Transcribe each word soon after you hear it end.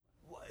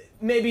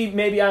maybe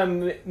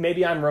I'm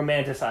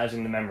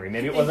romanticizing the memory.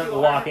 Maybe it wasn't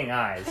locking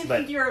eyes, I but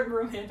think you're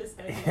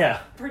romanticizing. Yeah.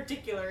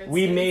 Particular.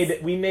 We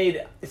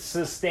made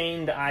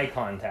sustained eye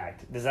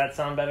contact. Does that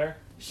sound better?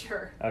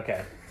 Sure.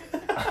 Okay.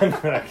 I'm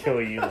gonna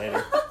kill you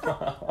later.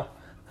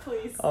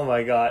 Please. Oh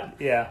my god.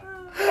 Yeah.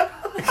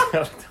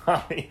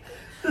 Tommy.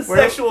 The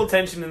sexual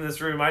tension in this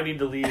room. I need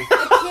to leave.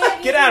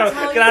 Get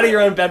out of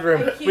your own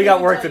bedroom. We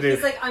got work to do.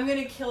 He's like, I'm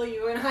gonna kill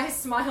you, and I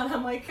smile. And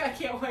I'm like, I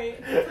can't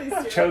wait. Please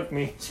do. Choke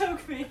me.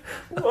 Choke me.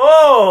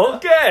 Oh,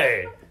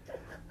 okay.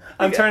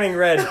 I'm turning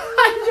red.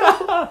 I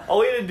know. All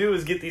we had to do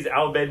is get these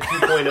Albed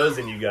 2.0s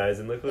in you guys,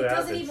 and look what It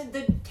happens. doesn't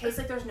even taste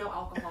like there's no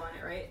alcohol in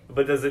it, right?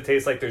 But does it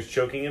taste like there's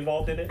choking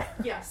involved in it?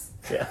 Yes.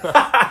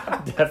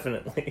 Yeah.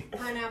 Definitely.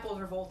 Pineapple's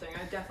revolting.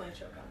 I definitely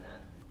choke on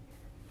that.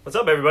 What's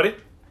up, everybody?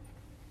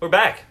 We're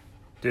back.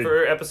 Dude.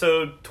 For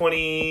episode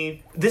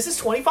 20... This is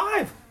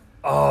 25!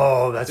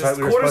 Oh, that's This right. is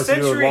We were quarter supposed to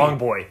do century. a long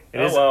boy. It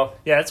Oh, is- well.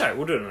 Yeah, that's all right.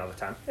 We'll do it another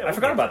time. Yeah, I we'll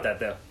forgot get about to that,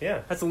 though.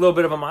 Yeah. That's a little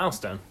bit of a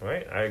milestone. All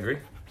right, I agree.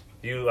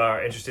 You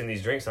are interested in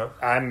these drinks, huh?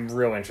 I'm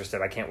real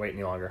interested. I can't wait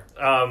any longer.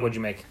 What'd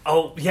you make?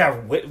 Oh, yeah,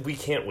 we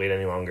can't wait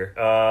any longer.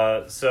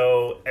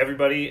 So,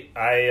 everybody,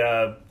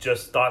 I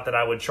just thought that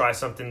I would try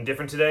something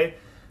different today.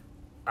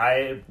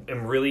 I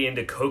am really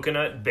into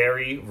coconut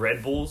berry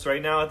Red Bulls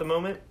right now at the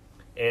moment.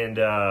 And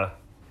I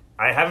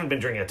haven't been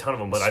drinking a ton of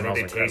them, but I think they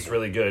Smells taste incredible.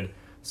 really good.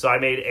 So I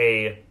made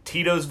a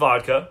Tito's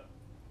vodka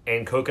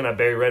and coconut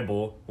berry Red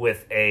Bull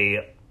with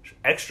a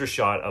extra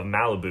shot of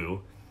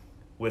Malibu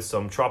with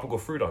some tropical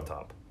fruit on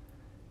top.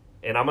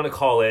 And I'm going to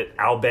call it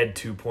Albed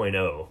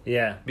 2.0.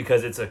 Yeah.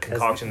 Because it's a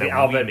concoction the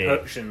that we Albed made.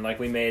 potion, like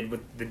we made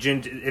with the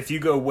ginger. If you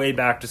go way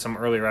back to some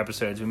earlier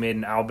episodes, we made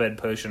an Albed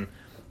potion,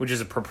 which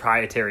is a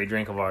proprietary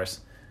drink of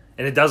ours,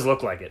 and it does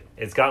look like it.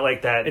 It's got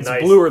like that It's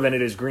nice... bluer than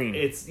it is green.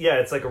 It's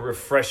like a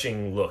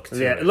refreshing look to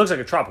yeah, it. it looks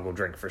like a tropical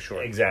drink for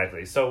sure.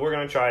 Exactly. So we're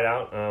going to try it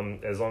out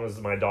as long as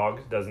my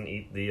dog doesn't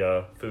eat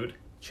the food.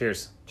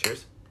 Cheers.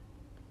 Cheers.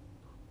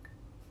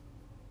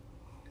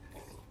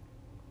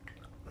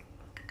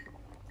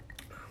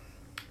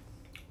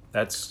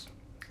 That's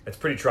It's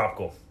pretty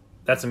tropical.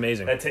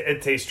 amazing.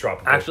 It tastes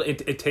tropical. Actually,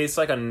 it tastes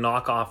like a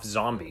knockoff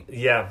zombie.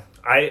 Yeah,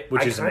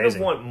 Which is kind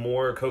amazing. of want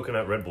more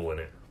coconut Red Bull in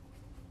it.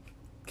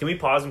 Can we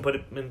pause and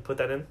put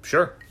that in?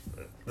 Sure.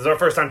 This is our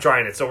first time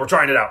trying it, so we're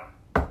trying it out.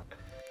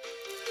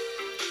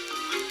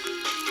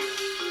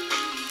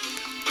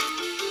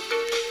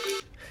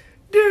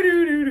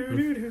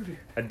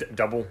 A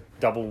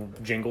double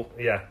jingle.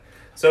 Yeah.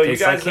 So Tastes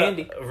you guys, like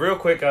candy. Real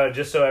quick,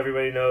 just so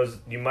everybody knows,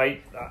 you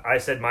might. I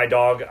said my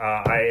dog.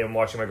 I am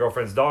watching my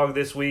girlfriend's dog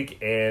this week,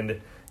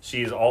 and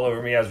she's all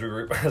over me as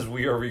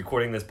we are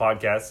recording this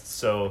podcast.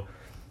 So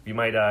you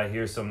might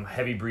hear some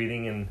heavy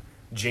breathing and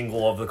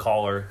jingle of the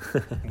collar.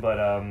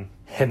 But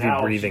Heavy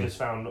now breathing. She just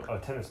found a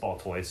tennis ball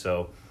toy,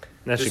 so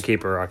That should Just-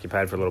 keep her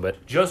occupied for a little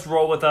bit. just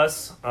roll with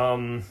us.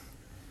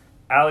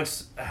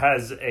 Alex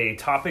has a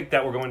topic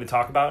that we're going to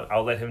talk about.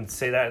 I'll let him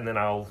say that, and then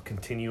I'll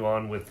continue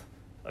on with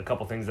a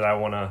couple things that I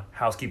want to,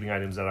 housekeeping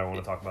items that I want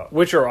to talk about.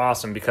 Which are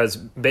awesome because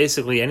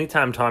basically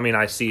anytime Tommy and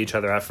I see each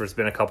other after it's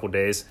been a couple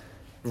days,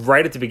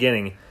 right at the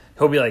beginning,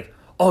 he'll be like,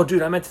 "Oh,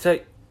 dude, I meant to tell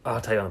you.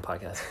 I'll tell you on the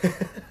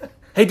podcast."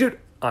 "Hey, dude,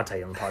 I'll tell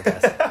you on the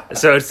podcast."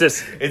 So it's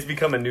just, It's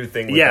become a new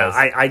thing with yeah, us.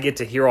 I get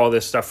to hear all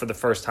this stuff for the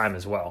first time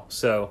as well.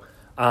 So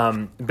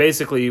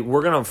basically,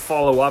 we're going to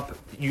follow up.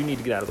 You need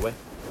to get out of the way.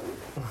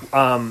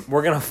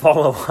 We're going to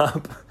follow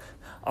up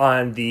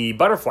on the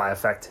butterfly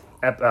effect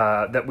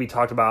that we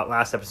talked about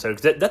last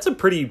episode. 'Cause that's a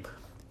pretty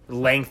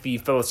lengthy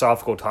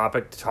philosophical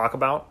topic to talk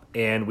about,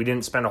 and we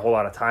didn't spend a whole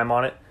lot of time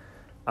on it.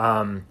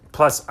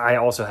 Plus, I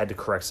also had to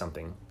correct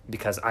something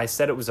because I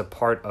said it was a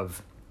part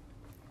of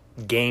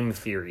game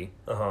theory.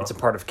 It's a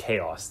part of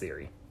chaos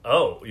theory.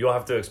 Oh, you'll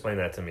have to explain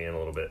that to me in a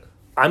little bit.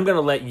 I'm going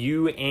to let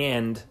you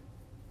and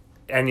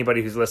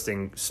anybody who's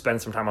listening spend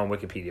some time on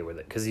Wikipedia with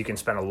it because you can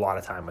spend a lot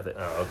of time with it.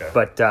 Oh, okay.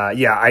 But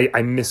yeah, I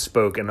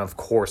misspoke, and of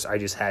course I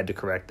just had to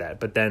correct that.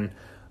 But then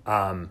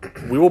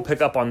we will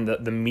pick up on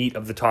the meat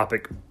of the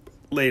topic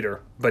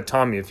later. But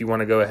Tommy, if you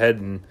want to go ahead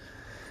and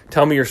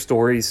tell me your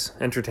stories,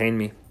 entertain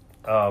me.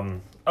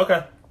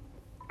 Okay.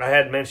 I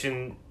had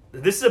mentioned,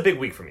 this is a big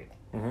week for me.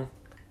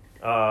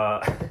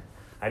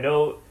 I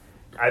know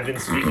I've been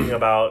speaking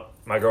about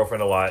my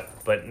girlfriend a lot,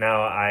 but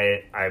now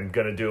I'm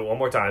going to do it one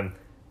more time.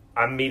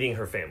 I'm meeting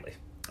her family.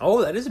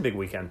 Oh, that is a big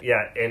weekend.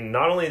 Yeah, and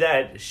not only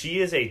that, she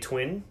is a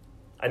twin,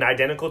 an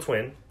identical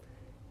twin,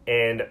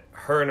 and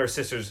her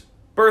sister's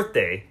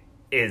birthday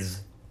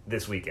is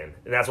this weekend,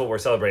 and that's what we're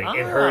celebrating.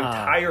 And her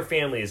entire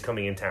family is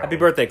coming in town. Happy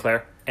birthday,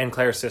 Claire, and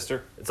Claire's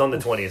sister. It's on the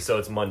 20th, so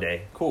it's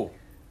Monday. Cool.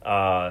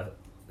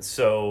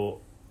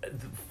 So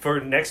for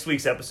next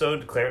week's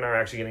episode, Claire and I are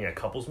actually getting a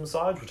couples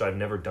massage, which I've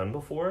never done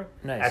before.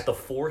 Nice. At the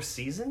Four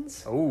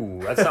Seasons. Oh,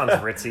 that sounds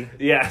ritzy.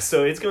 Yeah,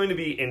 so it's going to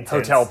be intense.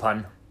 Hotel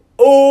pun.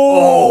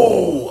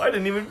 Oh! I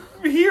didn't even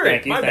hear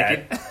it. Thank you, My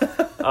thank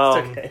bad.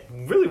 okay.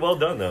 Really well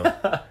done,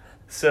 though.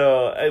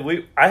 So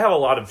I have a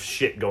lot of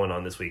shit going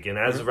on this week, and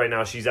as of right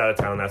now, she's out of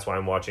town. That's why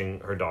I'm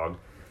watching her dog.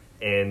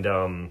 And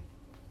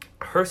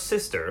her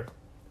sister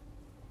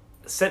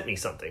sent me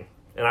something,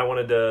 and I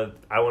wanted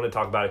to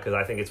talk about it because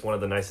I think it's one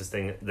of the nicest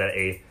things that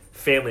a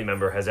family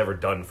member has ever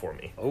done for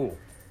me. Oh,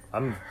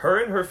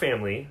 Her and her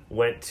family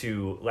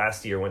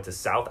last year went to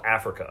South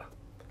Africa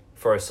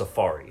for a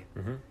safari.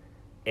 Mm-hmm.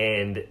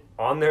 And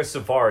on their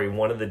safari,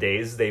 one of the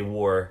days, they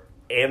wore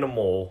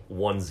animal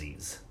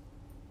onesies.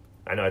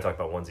 I know I talked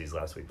about onesies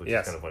last week, which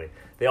is kind of funny.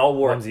 They all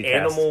wore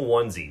animal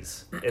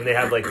onesies. And they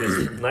had like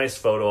this nice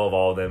photo of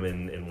all of them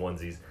in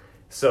onesies.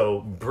 So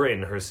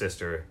Bryn, her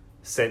sister,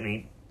 sent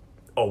me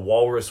a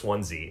walrus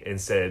onesie and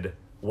said,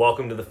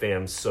 "Welcome to the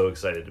fam. So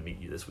excited to meet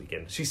you this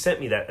weekend." She sent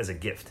me that as a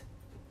gift.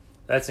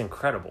 That's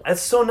incredible.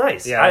 That's so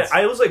nice. Yeah,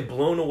 I was like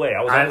blown away.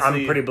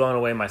 I'm pretty blown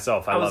away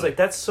myself. I was like,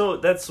 that's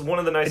one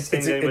of the nicest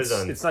things anybody's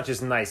done. It's not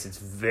just nice; it's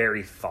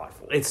very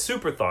thoughtful. It's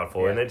super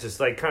thoughtful, and it just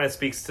like kind of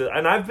speaks to.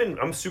 And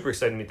I'm super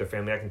excited to meet their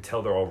family. I can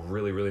tell they're all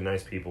really, really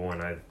nice people,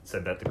 and I've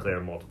said that to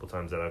Claire multiple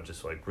times. That I'm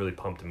just like really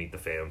pumped to meet the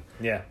fam.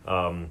 Yeah.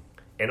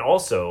 And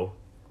also,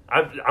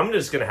 I'm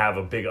just gonna have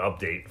a big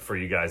update for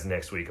you guys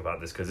next week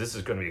about this because this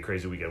is gonna be a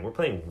crazy weekend. We're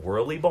playing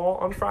whirly ball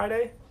on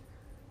Friday.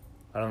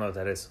 I don't know what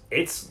that is.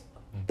 It's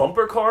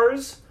bumper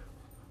cars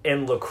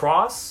and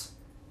lacrosse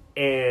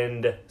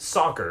and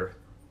soccer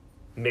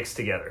mixed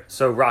together.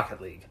 So Rocket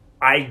League.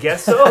 I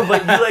guess so,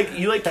 but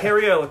you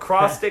carry a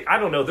lacrosse stick. I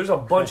don't know. There's a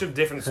bunch of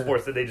different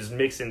sports that they just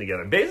mix in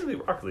together. Basically,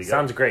 Rocket League.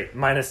 Sounds great,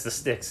 minus the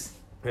sticks.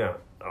 Yeah.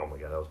 Oh my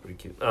god, that was pretty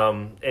cute.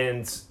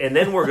 And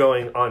then we're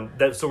going on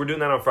that. So we're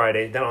doing that on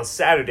Friday. Then on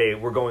Saturday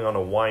we're going on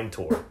a wine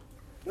tour.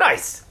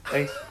 Nice,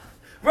 Thanks.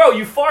 Bro.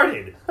 You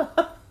farted.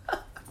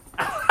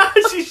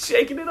 She's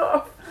shaking it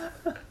off.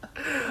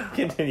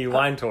 Continue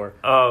wine tour.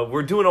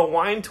 We're doing a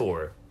wine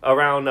tour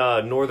around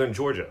northern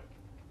Georgia.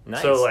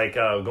 Nice. So like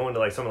going to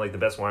like some of like the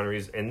best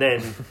wineries, and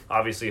then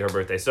obviously her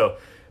birthday. So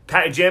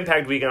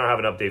jam-packed weekend. I'll have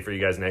an update for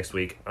you guys next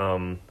week. I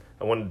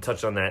wanted to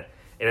touch on that,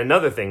 and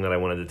another thing that I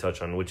wanted to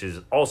touch on, which is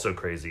also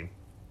crazy.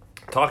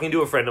 Talking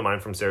to a friend of mine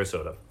from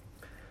Sarasota.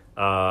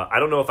 I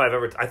don't know if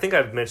I think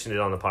I've mentioned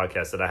it on the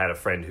podcast that I had a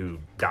friend who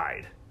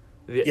died.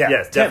 Yeah,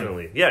 yes,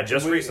 definitely. Tim. Yeah,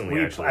 just recently.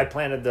 Actually,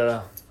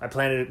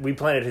 we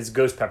planted his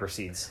ghost pepper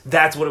seeds.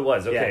 That's what it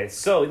was. Okay, yeah.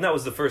 So that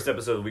was the first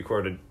episode we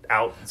recorded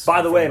out.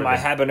 By the way, my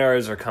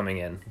habaneros are coming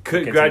in.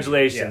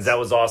 Congratulations, yes. That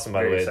was awesome.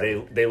 By Very the way,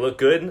 excited. they look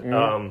good.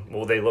 Mm-hmm.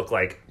 Well, they look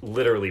like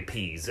literally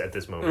peas at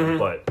this moment,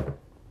 but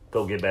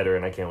they'll get better,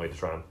 and I can't wait to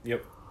try them.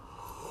 Yep.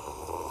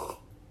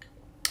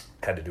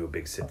 Had to do a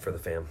big sip for the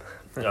fam.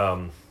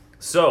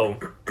 So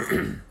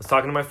I was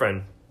talking to my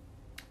friend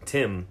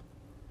Tim,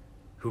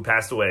 who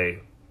passed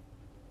away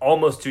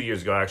almost 2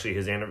 years ago. Actually,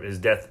 his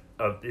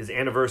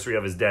anniversary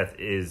of his death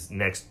is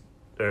next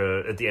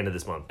at the end of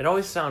this month. It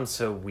always sounds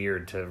so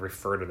weird to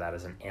refer to that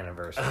as an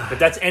anniversary, but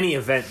that's any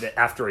event that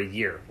after a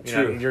year.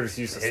 True, you're just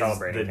used to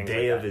celebrating the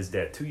day of his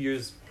death. 2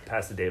 years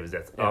past the day of his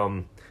death. Yeah.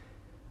 I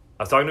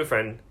was talking to a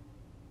friend,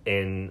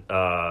 and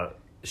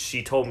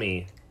she told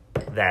me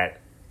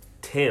that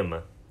Tim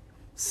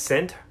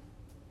sent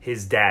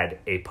his dad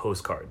a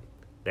postcard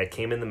that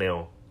came in the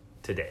mail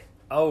today.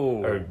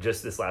 Oh, or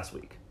just this last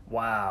week.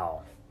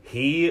 Wow.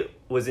 He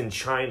was in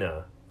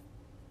China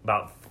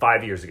about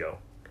 5 years ago,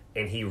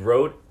 and he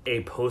wrote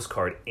a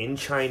postcard in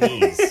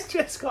Chinese. It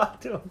just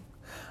got to him.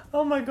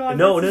 Oh my god.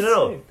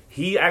 No.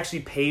 He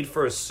actually paid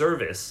for a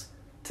service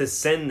to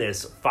send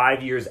this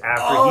 5 years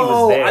after he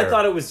was there. I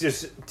thought it was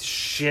just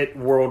shit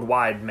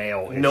worldwide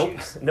mail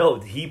issues. No,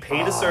 he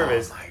paid a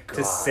service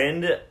to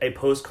send a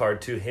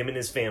postcard to him and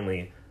his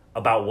family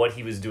about what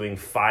he was doing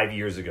 5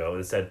 years ago.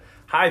 It said,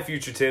 "Hi,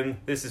 future Tim.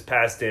 This is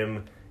past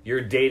Tim.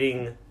 You're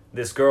dating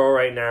this girl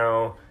right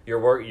now. You're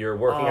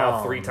working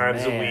out 3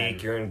 times a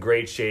week. You're in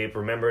great shape.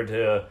 Remember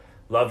to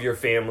love your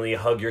family,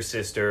 hug your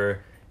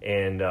sister,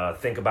 and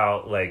think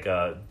about like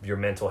your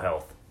mental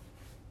health."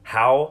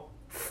 How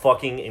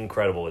fucking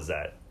incredible is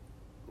that?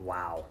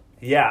 Wow.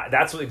 Yeah,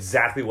 that's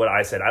exactly what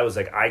I said. I was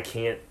like, I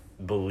can't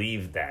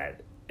believe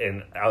that.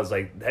 And I was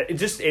like,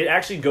 it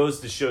actually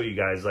goes to show you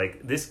guys,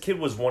 like, this kid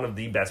was one of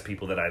the best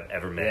people that I've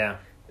ever met. Yeah.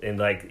 And,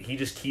 like, he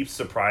just keeps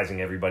surprising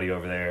everybody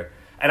over there.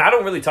 And I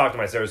don't really talk to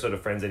my Sarasota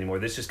friends anymore.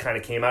 This just kind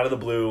of came out of the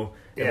blue.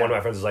 And one of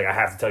my friends was like, I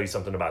have to tell you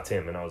something about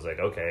Tim. And I was like,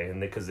 okay.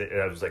 And because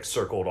I was, like,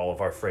 circled all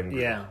of our friend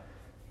group. Yeah.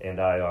 And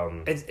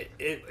I...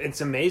 It's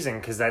amazing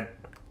because that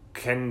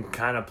can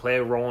kind of play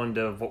a role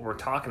into what we're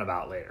talking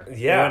about later. Yeah.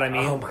 You know what I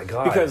mean? Oh, my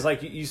God. Because,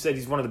 like you said,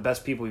 he's one of the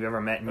best people you've ever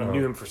met, and you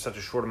knew him for such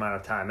a short amount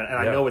of time. And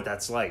I know what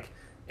that's like.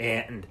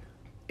 And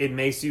it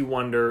makes you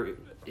wonder,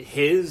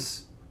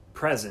 his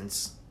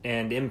presence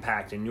and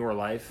impact in your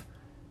life,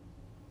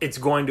 it's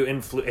going to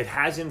it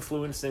has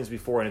influenced things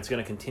before, and it's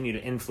going to continue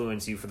to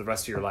influence you for the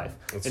rest of your life.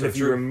 That's and so if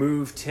you true.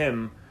 remove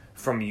Tim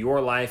from your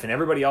life and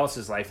everybody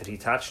else's life that he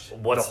touched,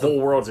 the whole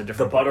world's a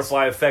different The place.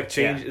 butterfly effect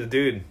change,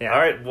 dude. Yeah, All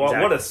right, well,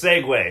 exactly. what a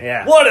segue.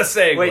 Yeah. What a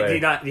segue. Wait,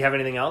 do you have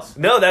anything else?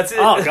 No, that's it.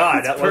 Oh,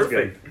 God, That's that was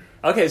perfect. good.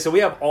 Okay, so we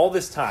have all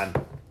this time.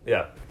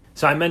 Yeah.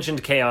 So I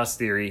mentioned chaos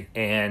theory,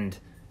 and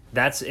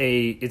it's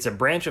a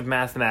branch of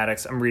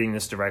mathematics, I'm reading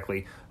this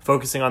directly,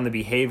 focusing on the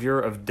behavior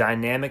of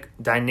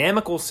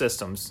dynamical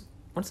systems.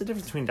 What's the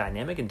difference between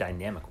dynamic and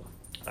dynamical?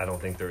 I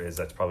don't think there is.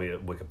 That's probably a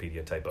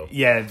Wikipedia typo.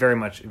 Yeah,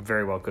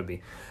 very well could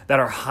be. That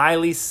are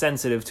highly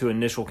sensitive to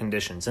initial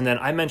conditions. And then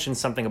I mentioned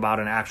something about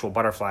an actual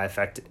butterfly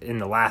effect in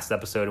the last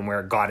episode and where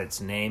it got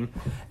its name.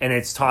 And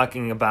it's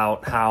talking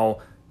about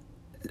how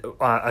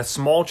a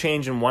small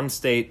change in one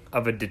state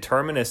of a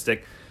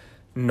deterministic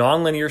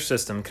nonlinear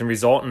system can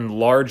result in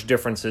large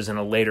differences in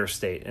a later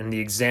state. And the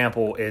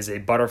example is a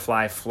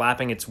butterfly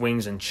flapping its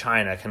wings in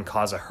China can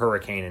cause a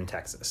hurricane in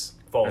Texas.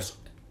 False.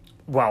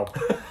 Well,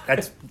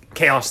 that's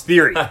chaos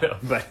theory. I know.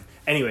 But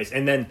anyways,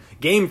 and then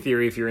game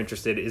theory, if you're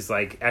interested, is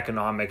like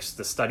economics,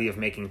 the study of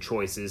making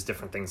choices,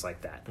 different things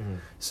like that. Mm-hmm.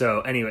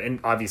 So anyway,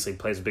 and obviously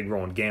plays a big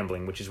role in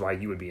gambling, which is why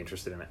you would be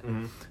interested in it.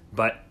 Mm-hmm.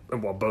 But,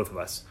 well, both of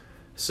us.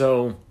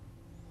 So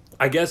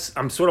I guess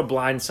I'm sort of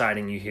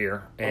blindsiding you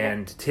here,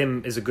 and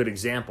Tim is a good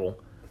example,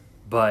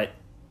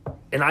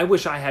 and I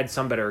wish I had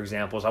some better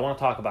examples. I want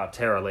to talk about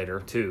Tara later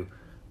too,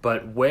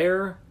 but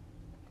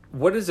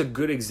what is a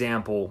good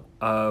example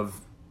of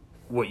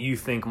what you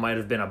think might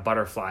have been a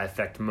butterfly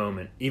effect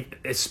moment,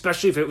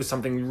 especially if it was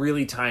something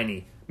really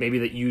tiny, maybe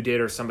that you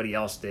did or somebody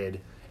else did,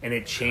 and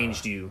it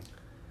changed you?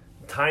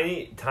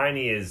 Tiny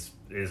is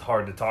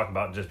hard to talk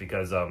about just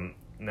because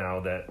now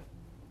that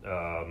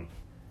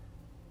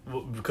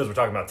because we're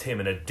talking about Tim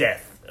and a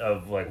death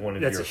of like one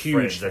of That's your a huge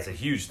friends. thing. That's a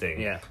huge thing.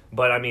 Yeah.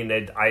 But I mean,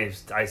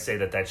 I say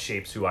that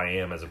shapes who I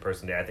am as a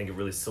person. I think it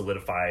really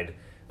solidified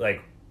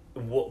like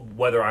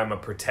whether I'm a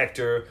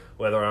protector,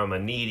 whether I'm a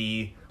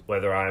needy,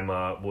 whether I'm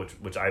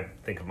which I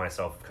think of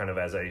myself kind of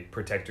as a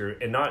protector,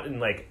 and not in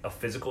like a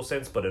physical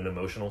sense, but an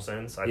emotional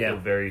sense. I feel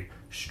very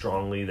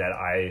strongly that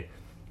I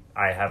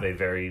have a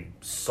very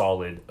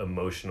solid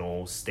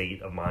emotional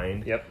state of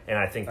mind. Yep. And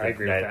I think I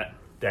agree with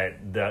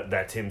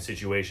that Tim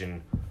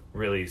situation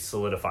really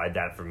solidified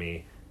that for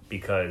me,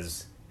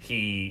 because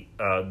he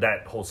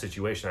that whole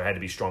situation, I had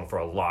to be strong for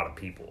a lot of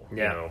people.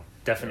 Yeah, you know?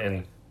 definitely.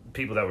 And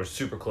people that were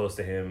super close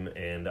to him,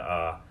 and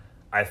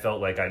I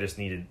felt like I just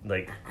needed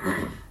like,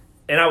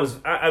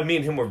 and me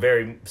and him were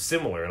very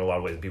similar in a lot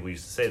of ways. People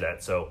used to say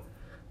that, so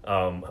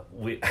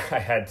I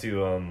had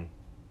to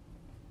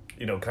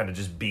kind of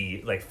just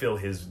be like fill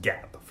his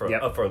gap for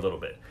a little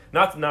bit.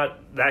 Not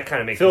that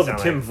kind of makes Fill it the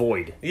sound Tim like,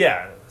 void.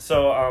 yeah.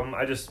 So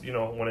I just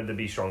wanted to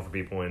be strong for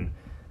people, and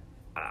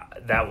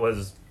that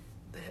was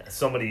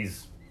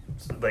somebody's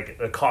like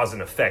a cause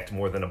and effect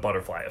more than a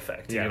butterfly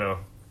effect. Yeah. You know,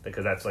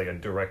 because that's like a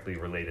directly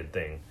related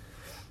thing.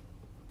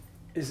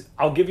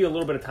 I'll give you a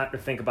little bit of time to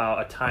think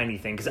about a tiny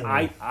thing, because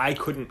I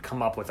couldn't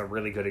come up with a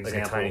really good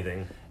example. Like a tiny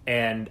thing.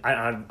 And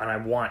I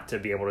want to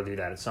be able to do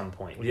that at some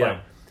point. Yeah.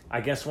 But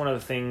I guess one of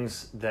the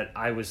things that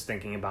I was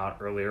thinking about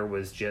earlier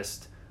was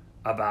just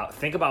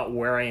think about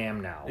where I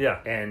am now. Yeah.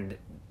 And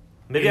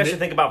Maybe I should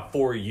think about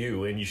for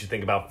you, and you should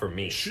think about for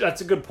me. that's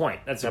a good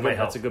point. That's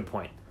a good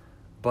point.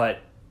 But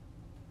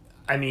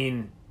I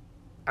mean,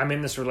 I'm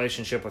in this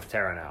relationship with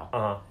Tara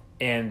now.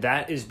 And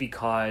that is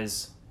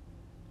because,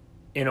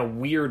 in a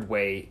weird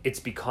way, it's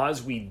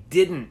because we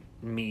didn't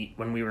meet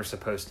when we were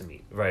supposed to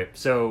meet. Right.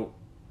 So,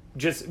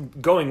 just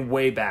going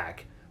way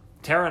back,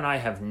 Tara and I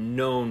have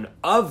known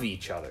of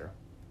each other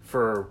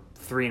for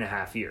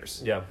 3.5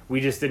 years. Yeah.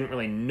 We just didn't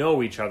really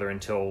know each other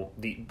until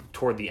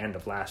toward the end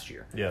of last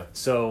year. Yeah.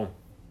 So,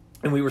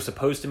 and we were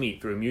supposed to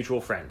meet through a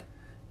mutual friend.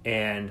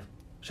 And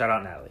shout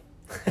out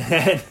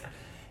Natalie.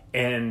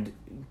 And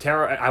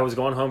Tara, I was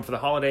going home for the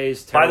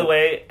holidays. By the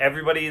way,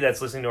 everybody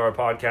that's listening to our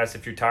podcast,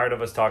 if you're tired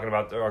of us talking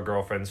about our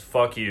girlfriends,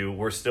 fuck you.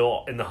 We're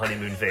still in the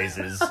honeymoon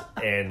phases,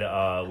 and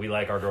we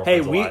like our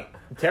girlfriends a lot.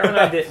 Tara and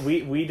I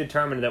we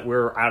determined that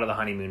we're out of the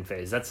honeymoon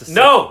phase. It's a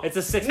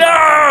 6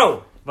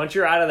 No! Once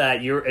you're out of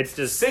that, it's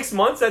just 6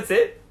 months, that's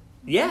it?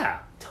 Yeah,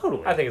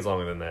 totally. I think it's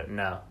longer than that.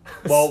 No.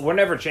 Well, we're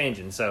never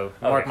changing, so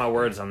mark my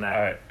words on that.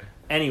 All right.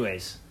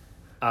 Anyways,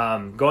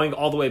 going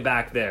all the way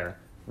back there,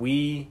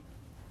 we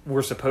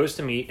were supposed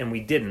to meet and we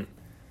didn't.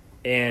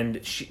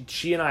 And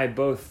she and I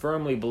both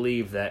firmly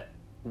believe that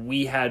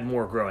we had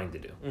more growing to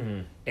do.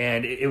 Mm-hmm.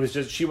 And it was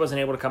just, she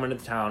wasn't able to come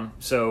into town,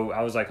 so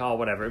I was like, oh,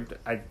 whatever.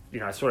 I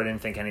sort of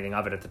didn't think anything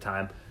of it at the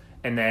time.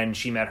 And then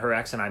she met her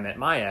ex and I met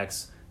my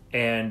ex,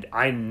 and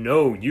I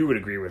know you would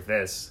agree with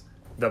this.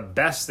 The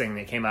best thing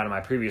that came out of my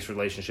previous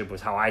relationship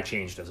was how I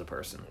changed as a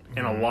person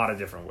in a lot of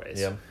different ways.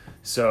 Yeah.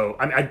 So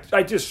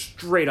I just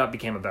straight up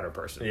became a better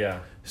person. Yeah.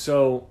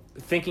 So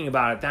thinking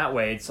about it that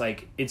way, it's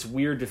like, it's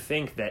weird to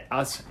think that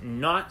us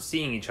not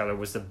seeing each other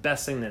was the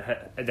best thing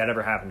that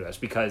ever happened to us,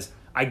 because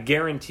I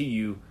guarantee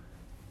you,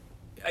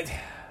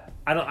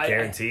 I don't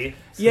guarantee.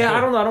 Yeah,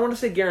 I don't know. I don't want to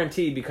say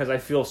guarantee, because I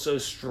feel so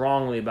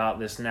strongly about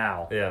this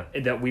now. Yeah.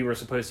 That we were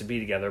supposed to be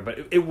together, but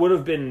it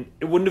wouldn't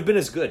have been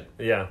as good.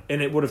 Yeah.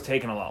 And it would have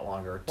taken a lot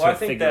longer Well, to I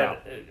think figure out.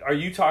 Are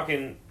you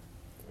talking?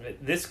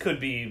 This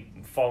could be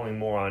falling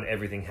more on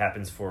everything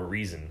happens for a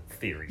reason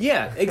theory.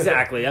 Yeah,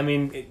 exactly. I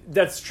mean,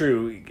 that's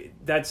true.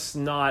 That's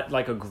not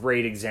like a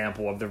great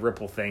example of the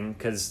ripple thing,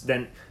 because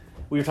then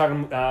we were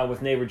talking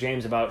with neighbor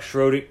James about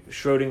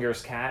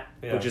Schrodinger's cat,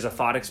 which is a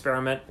thought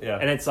experiment. Yeah.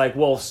 And it's like,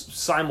 well,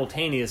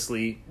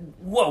 simultaneously...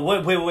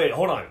 Whoa, wait,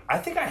 hold on. I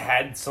think I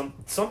had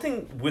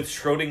something with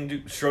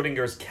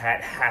Schrodinger's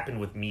cat happen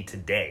with me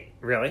today.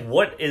 Really?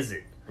 What is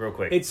it? Real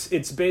quick.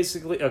 It's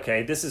basically...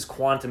 Okay, this is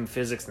quantum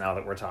physics now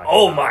that we're talking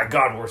Oh about. my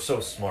god, we're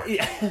so smart.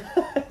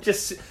 Yeah.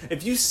 Just,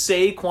 if you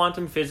say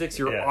quantum physics,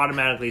 you're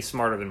automatically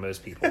smarter than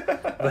most people.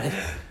 But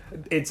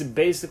it's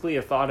basically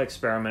a thought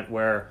experiment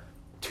where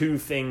two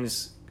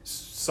things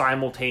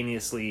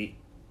simultaneously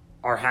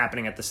are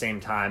happening at the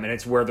same time, and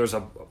it's where there's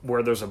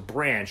a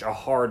branch, a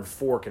hard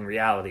fork in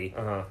reality,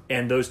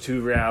 and those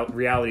two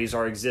realities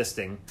are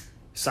existing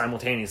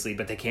simultaneously,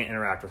 but they can't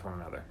interact with one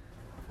another.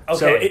 Okay.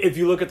 So if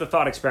you look at the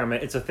thought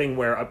experiment, it's a thing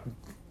where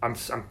I'm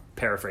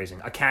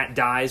paraphrasing. A cat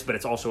dies, but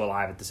it's also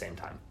alive at the same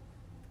time.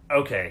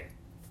 Okay.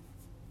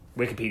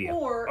 Wikipedia.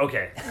 Or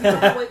Okay. you know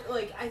what,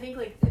 like I think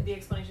like the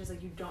explanation is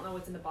like you don't know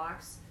what's in the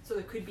box, so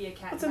there could be a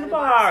cat What's inside in the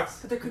the box?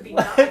 but there could be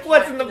not a cat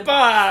What's in the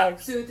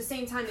box? So at the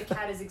same time, the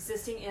cat is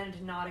existing and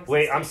not existing.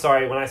 Wait, I'm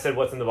sorry. When I said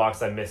what's in the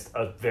box, I missed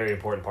a very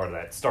important part of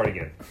that. Start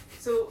again.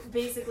 So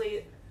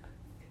basically,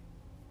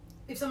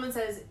 if someone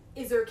says,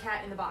 "Is there a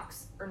cat in the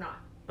box or not?"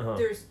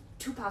 There's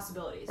two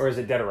possibilities. Or is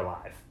it dead or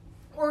alive?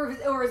 Or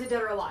is it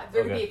dead or alive?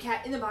 There could Okay. be a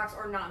cat in the box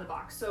or not in the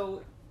box.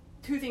 So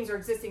two things are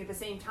existing at the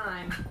same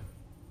time,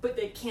 but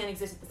they can't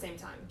exist at the same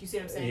time. Do you see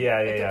what I'm saying? Yeah,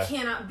 Like, yeah, there yeah.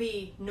 cannot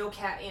be no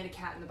cat and a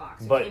cat in the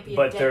box. There But can't be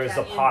but dead there's cat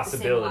a and the same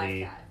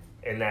possibility alive cat.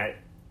 in that.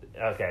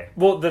 Okay.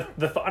 Well,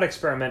 the thought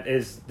experiment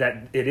is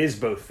that it is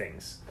both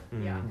things.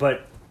 Yeah.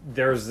 But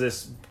there's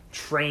this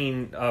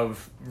train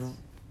of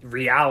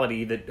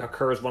reality that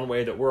occurs one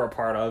way that we're a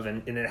part of,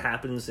 and it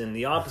happens in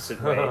the opposite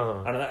way. I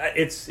don't know.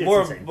 It's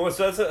insane. More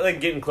so that's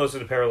like getting closer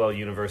to parallel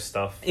universe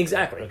stuff.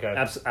 Exactly. Okay.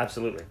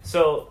 Absolutely.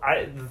 So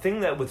the thing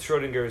that with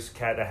Schrodinger's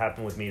cat that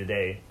happened with me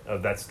today,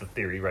 that's the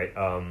theory, right?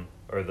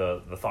 Or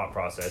the thought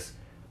process.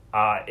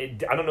 I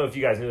don't know if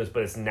you guys knew this,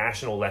 but it's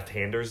National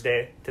Left-Handers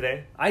Day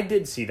today. I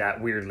did see that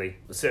weirdly.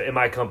 So in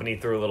my company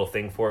threw a little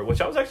thing for it,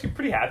 which I was actually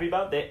pretty happy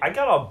about. I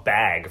got a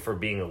bag for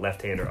being a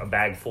left-hander, a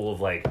bag full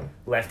of like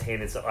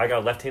left-handed stuff. I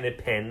got a left-handed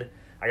pen.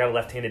 I got a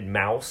left-handed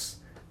mouse.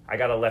 I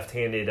got a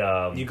left-handed.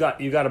 You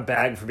got a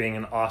bag for being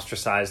an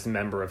ostracized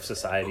member of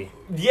society.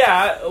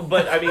 Yeah,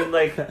 but I mean,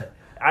 like,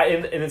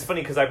 and it's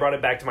funny because I brought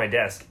it back to my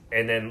desk,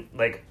 and then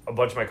like a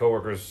bunch of my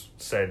coworkers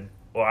said,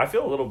 "Well, I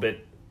feel a little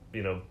bit,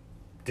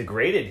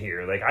 degraded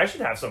here. Like, I should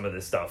have some of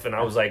this stuff." And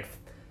I was like,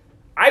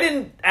 I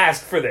didn't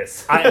ask for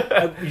this.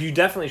 You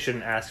definitely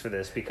shouldn't ask for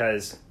this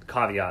because,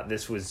 caveat,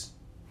 this was,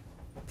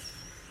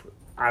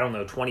 I don't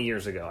know, 20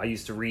 years ago. I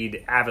used to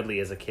read avidly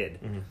as a kid.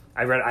 Mm-hmm.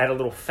 I had a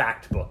little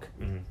fact book.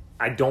 Mm-hmm.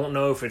 I don't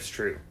know if it's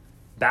true.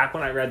 Back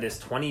when I read this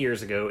 20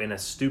 years ago in a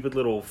stupid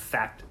little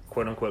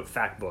quote-unquote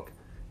fact book,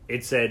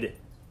 it said,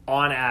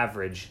 on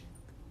average,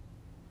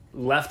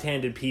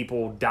 left-handed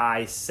people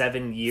die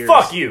 7 years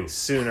Fuck you.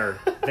 sooner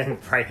than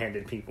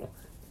right-handed people.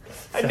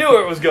 I knew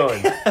where it was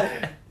going.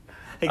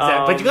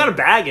 Exactly. But you got a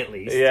bag at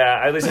least.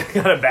 Yeah, at least I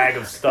got a bag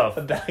of stuff.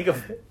 A bag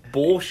of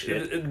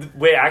bullshit.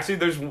 Wait, actually,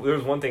 there's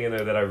one thing in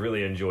there that I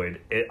really enjoyed.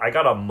 I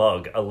got a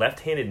mug, a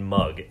left-handed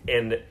mug,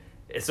 and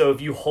so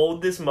if you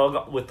hold this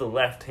mug with the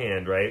left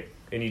hand, right,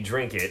 and you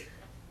drink it,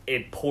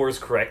 it pours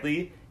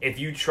correctly. If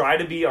you try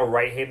to be a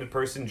right-handed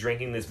person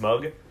drinking this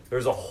mug,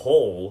 there's a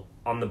hole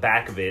on the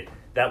back of it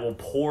that will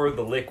pour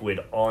the liquid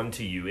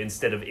onto you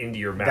instead of into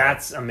your mouth.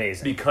 That's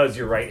amazing. Because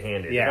you're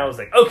right-handed. Yeah. And I was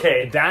like,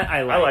 okay. That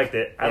I like. I liked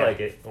it. I Yeah. like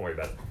it. Don't worry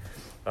about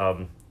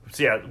it.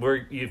 So yeah,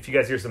 if you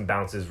guys hear some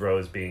bounces, Ro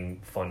is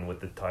being fun with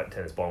the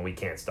tennis ball, and we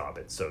can't stop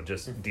it. So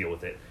just deal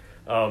with it.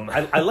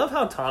 I love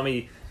how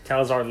Tommy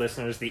tells our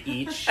listeners to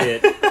eat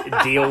shit,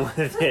 deal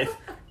with it,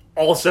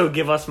 also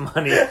give us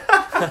money.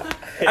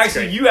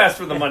 Actually, you asked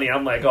for the money.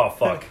 I'm like, oh,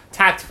 fuck.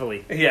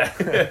 Tactfully. Yeah.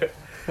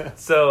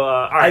 So,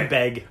 all right. I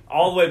beg.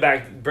 All the way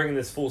back, bringing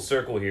this full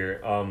circle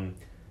here.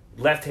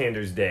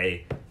 Left-Handers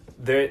Day.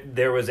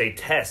 There was a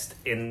test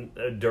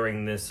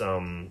during this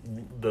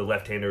the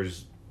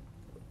left-handers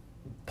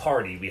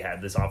party we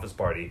had, this office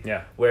party.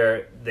 Yeah.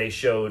 Where they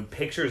showed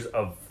pictures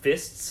of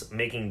fists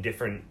making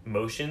different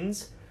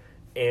motions,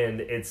 and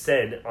it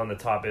said on the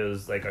top it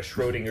was like a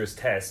Schrodinger's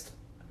test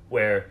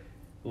where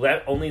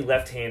only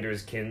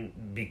left-handers can,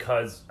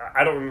 because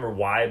I don't remember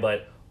why,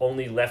 but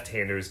only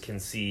left-handers can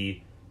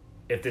see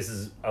if this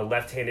is a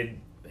left-handed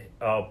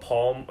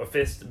palm or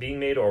fist being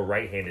made or a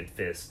right-handed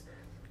fist.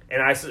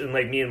 And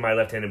like me and my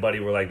left-handed buddy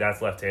were like,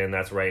 that's left hand,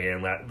 that's right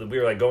hand. We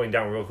were like going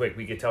down real quick.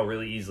 We could tell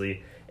really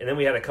easily. And then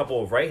we had a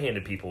couple of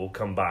right-handed people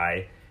come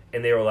by,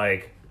 and they were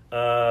like,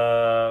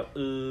 I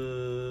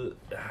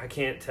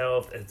can't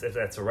tell if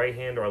that's a right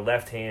hand or a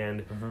left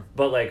hand. Mm-hmm.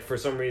 But like for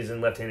some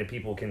reason, left-handed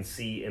people can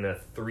see in a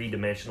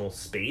 3-dimensional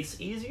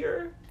space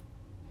easier.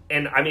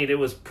 And I mean, it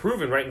was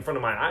proven right in front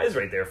of my eyes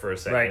right there for a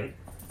second. Right.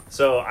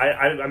 So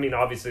I mean,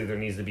 obviously there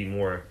needs to be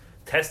more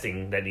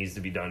testing that needs to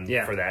be done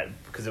for that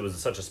because it was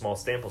such a small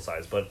sample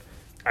size. But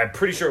I'm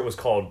pretty sure it was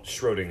called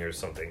Schrodinger's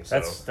something.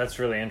 So. That's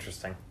really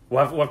interesting.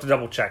 We'll have to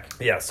double check.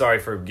 Yeah, sorry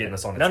for getting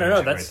us on the No.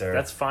 tangent right there.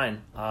 That's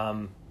fine.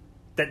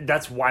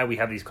 that's why we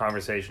have these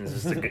conversations.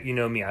 Is to, you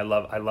know me, I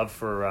love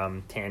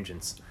for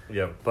tangents.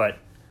 Yeah. But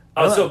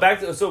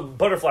So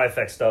butterfly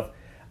effect stuff.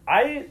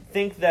 I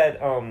think that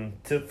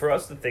for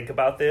us to think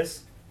about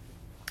this,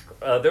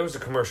 there was a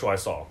commercial I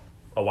saw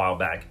a while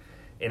back,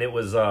 and it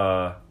was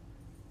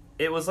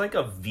like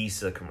a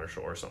Visa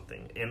commercial or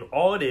something, and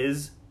all it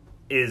is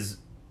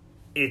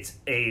it's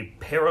a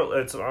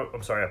parallel.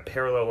 I'm sorry, a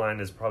parallel line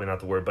is probably not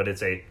the word, but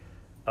it's a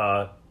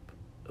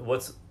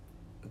what's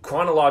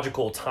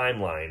chronological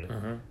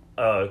timeline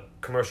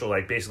commercial,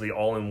 like basically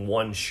all in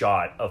one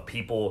shot of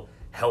people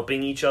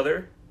helping each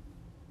other.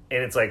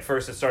 And it's like,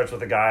 first it starts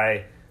with a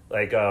guy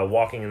like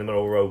walking in the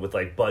middle of the road with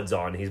like buds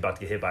on. He's about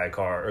to get hit by a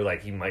car, or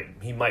like he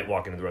might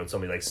walk into the road.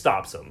 Somebody like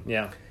stops him.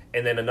 Yeah.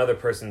 And then another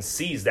person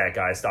sees that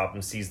guy stop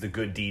him, sees the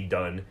good deed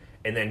done,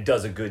 and then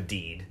does a good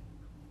deed.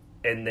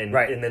 And then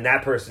and then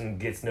that person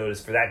gets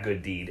noticed for that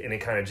good deed, and it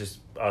kind of just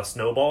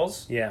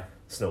snowballs. Yeah.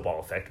 Snowball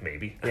effect,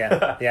 maybe.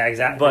 Yeah. Yeah.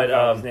 Exactly.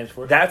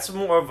 But that's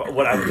more of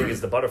what I think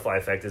is the butterfly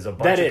effect. Is a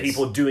bunch of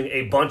people doing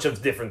a bunch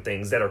of different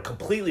things that are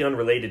completely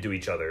unrelated to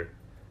each other.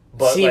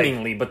 But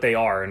seemingly, but they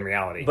are in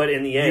reality. But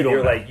in the end,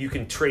 you're like, you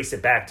can trace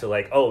it back to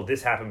like, oh,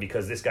 this happened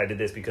because this guy did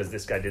this, because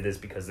this guy did this,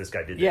 because this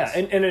guy did this. Yeah,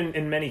 and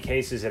in many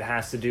cases, it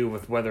has to do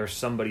with whether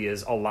somebody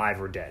is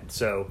alive or dead.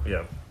 So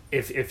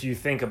if you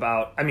think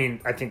about, I mean,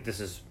 I think this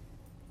is,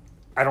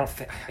 I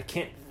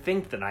can't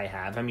think that I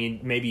have. I mean,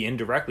 maybe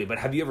indirectly, but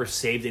have you ever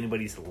saved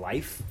anybody's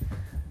life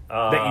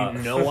that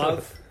you know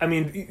of? I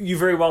mean, you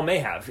very well may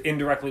have,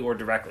 indirectly or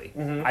directly.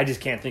 Mm-hmm. I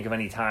just can't think of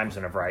any times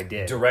whenever I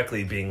did.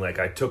 Directly being like,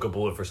 I took a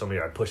bullet for somebody,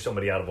 or I pushed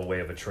somebody out of a way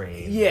of a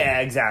train. Yeah,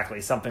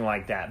 exactly. Something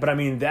like that. But I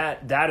mean,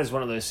 that is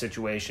one of those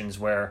situations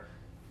where,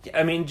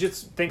 I mean,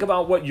 just think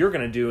about what you're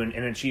going to do and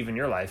achieve in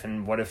your life.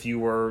 And what if you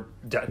were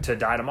to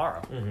die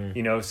tomorrow? Mm-hmm.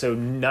 You know, so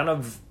none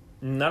of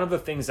the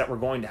things that were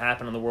going to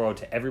happen in the world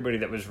to everybody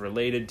that was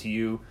related to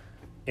you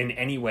in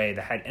any way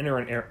that had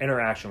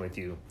interaction with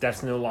you,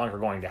 that's no longer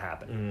going to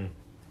happen. Mm.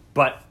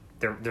 But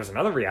there's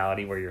another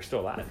reality where you're still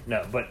alive.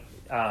 No, but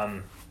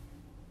I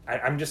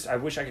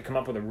wish I could come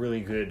up with a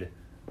really good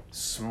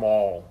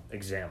small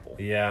example.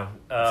 Yeah.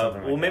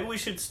 Maybe we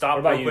should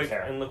stop real quick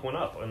and look one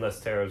up, unless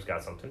Tara's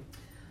got something.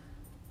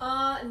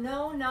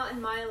 No, not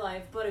in my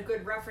life, but a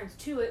good reference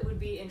to it would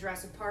be in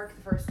Jurassic Park,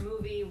 the first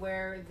movie,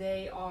 where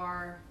they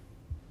are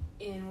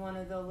in one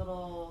of the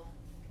little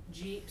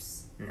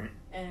Jeeps,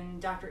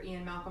 and Dr.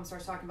 Ian Malcolm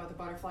starts talking about the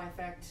butterfly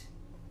effect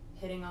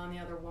hitting on the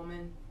other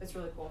woman. It's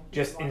really cool.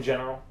 Just in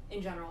general?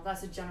 In general.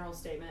 That's a general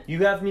statement.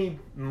 You have me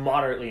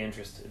moderately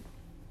interested,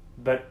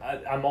 but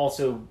I'm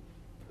also,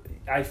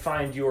 I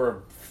find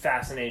your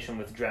fascination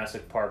with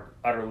Jurassic Park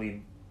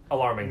utterly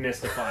alarming.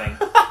 Mystifying.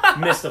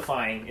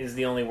 Mystifying is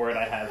the only word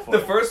I have for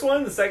it. The first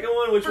one? The second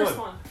one? Which first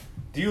one?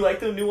 Do you like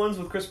the new ones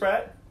with Chris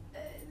Pratt?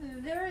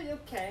 They're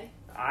okay.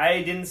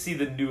 I didn't see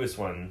the newest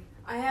one.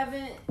 I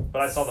haven't.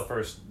 But I saw the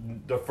first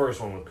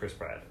one with Chris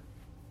Pratt.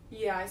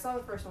 Yeah, I saw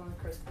the first one with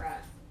Chris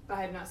Pratt, but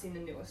I have not seen the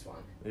newest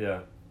one.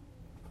 Yeah.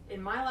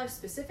 In my life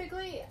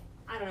specifically,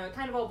 I don't know, it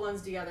kind of all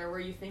blends together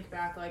where you think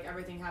back, like,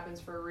 everything happens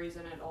for a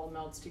reason, it all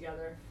melts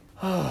together.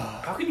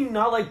 How can you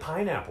not like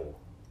pineapple?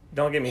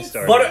 Don't get me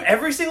started. But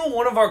every single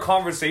one of our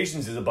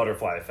conversations is a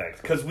butterfly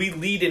effect, because we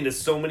lead into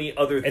so many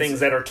other things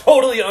that are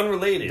totally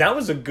unrelated. That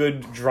was a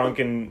good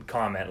drunken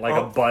comment, like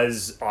a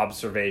buzz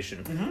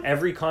observation. Mm-hmm.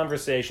 Every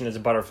conversation is a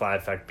butterfly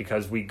effect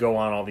because we go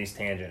on all these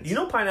tangents. You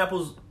know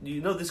pineapples,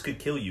 this could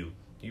kill you.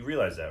 You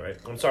realize that, right?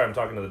 I'm sorry, I'm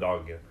talking to the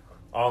dog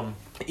again.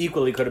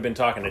 Equally could have been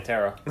talking to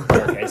Tara, in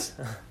her case.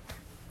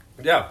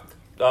 Yeah.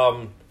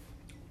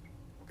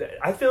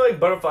 I feel like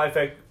butterfly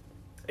effect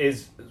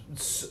is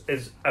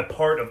a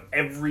part of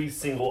every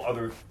single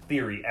other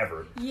theory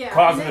ever. Yeah,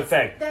 cause and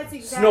effect. That's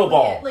exactly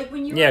snowball. It. Like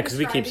when you because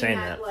we keep saying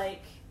that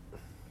like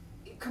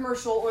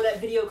commercial or that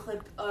video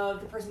clip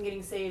of the person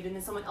getting saved and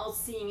then someone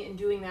else seeing it and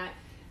doing that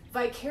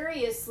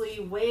vicariously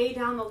way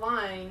down the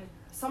line,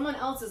 someone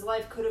else's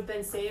life could have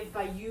been saved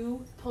by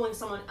you pulling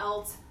someone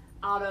else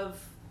out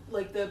of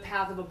like the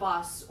path of a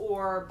bus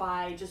or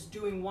by just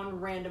doing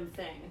one random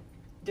thing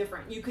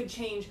different. You could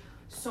change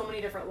so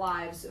many different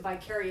lives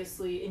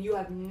vicariously, and you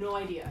have no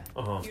idea.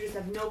 You just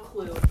have no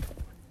clue.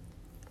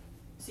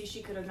 See,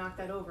 she could have knocked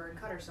that over and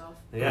cut herself.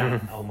 Yeah,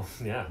 almost.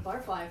 Yeah.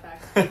 Butterfly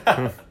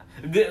effect.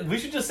 We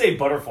should just say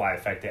butterfly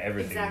effect to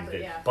everything.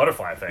 Exactly. Yeah.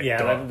 Butterfly effect.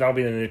 Yeah, that'll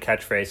be the new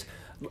catchphrase.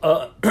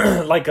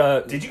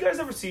 Did you guys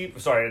ever see?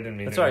 Sorry, I didn't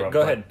mean. That's to interrupt.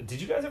 Go ahead.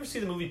 Did you guys ever see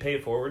the movie Pay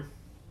It Forward?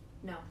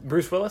 No.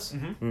 Bruce Willis?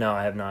 Mm-hmm. No,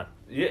 I have not.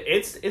 Yeah,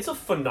 it's a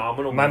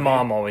phenomenal movie. My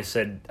mom always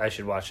said I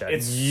should watch that.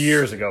 It's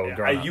years ago.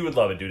 Yeah, you would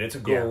love it, dude. It's a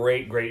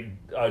great,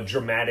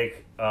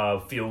 dramatic,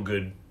 feel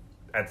good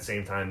at the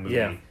same time movie.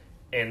 Yeah.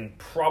 And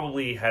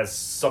probably has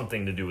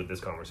something to do with this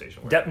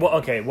conversation.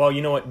 Well,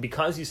 you know what?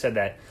 Because you said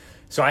that,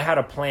 so I had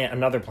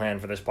another plan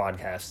for this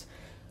podcast.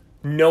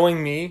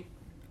 Knowing me,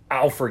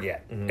 I'll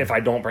forget if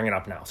I don't bring it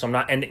up now. So I'm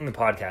not ending the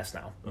podcast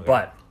now. Okay.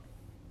 But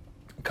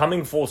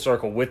coming full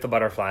circle with the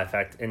butterfly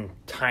effect in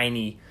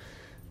tiny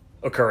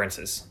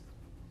occurrences,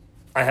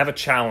 I have a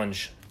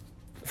challenge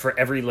for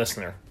every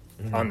listener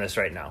on this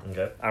right now.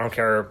 Okay. I don't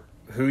care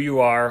who you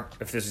are,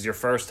 if this is your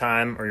first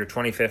time or your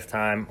 25th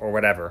time or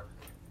whatever,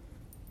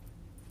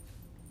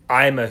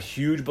 I'm a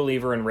huge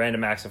believer in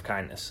random acts of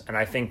kindness, and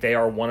I think they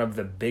are one of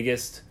the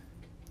biggest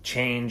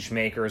change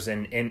makers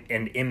and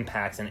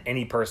impacts in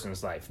any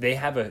person's life. They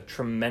have a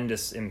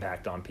tremendous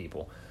impact on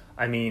people.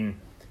 I mean,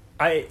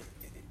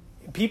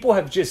 people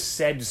have just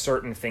said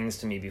certain things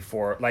to me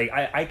before. Like,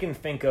 I can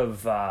think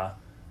of, I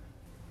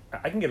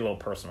can get a little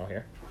personal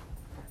here.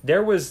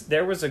 There was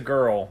a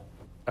girl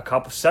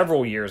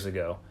several years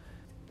ago.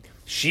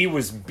 She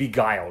was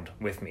beguiled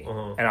with me,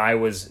 and I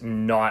was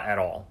not at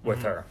all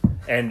with her.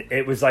 And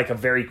it was like a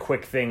very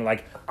quick thing.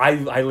 Like,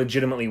 I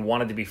legitimately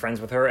wanted to be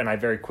friends with her, and I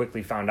very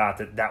quickly found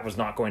out that was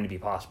not going to be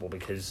possible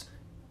because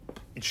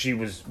she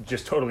was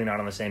just totally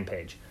not on the same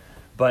page.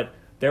 But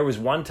there was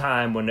one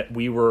time when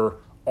we were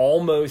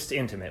almost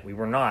intimate. We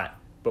were not,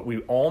 but we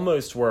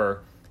almost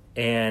were.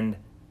 And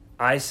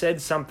I said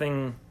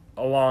something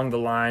along the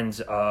lines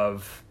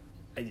of,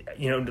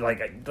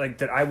 like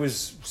that I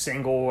was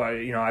single,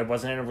 I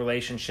wasn't in a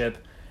relationship,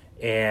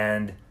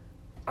 and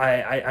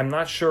I'm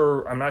not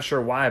sure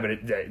why,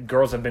 but that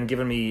girls have been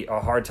giving me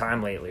a hard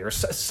time lately, or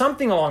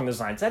something along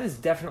those lines. That is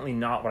definitely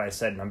not what I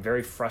said, and I'm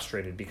very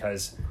frustrated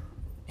because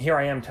here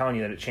I am telling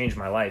you that it changed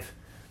my life,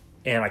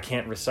 and I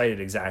can't recite it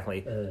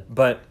exactly,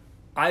 but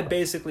I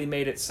basically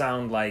made it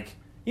sound like,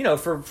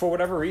 for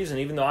whatever reason,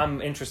 even though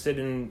I'm interested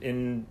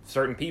in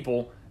certain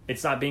people,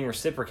 it's not being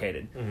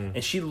reciprocated.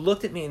 And she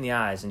looked at me in the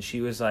eyes and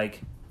she was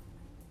like,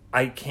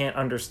 I can't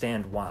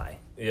understand why.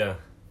 Yeah.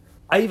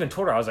 I even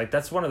told her, I was like,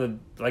 that's one of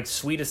the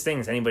sweetest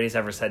things anybody's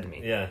ever said to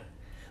me. Yeah.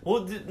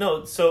 Well,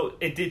 no, so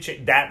it did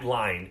change. That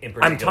line in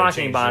particular. I'm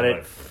talking about it.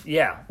 Life.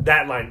 Yeah.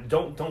 That line,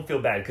 don't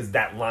feel bad because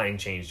that line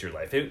changed your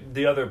life.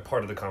 The other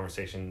part of the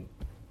conversation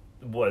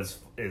that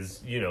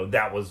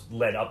was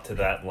led up to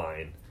that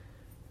line.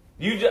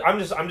 I'm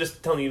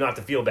just telling you not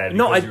to feel bad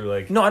because you're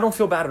like... No, I don't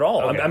feel bad at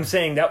all. Okay. I'm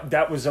saying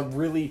that was a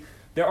really...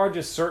 There are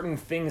just certain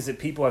things that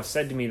people have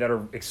said to me that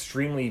are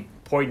extremely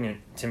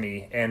poignant to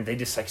me, and they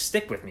just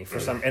stick with me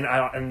for some...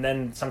 And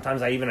then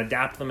sometimes I even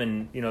adapt them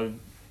and,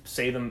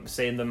 say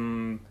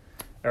them,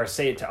 or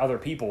say it to other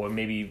people and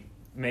maybe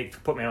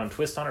put my own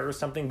twist on it or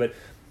something, but...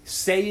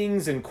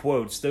 Sayings and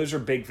quotes, those are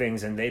big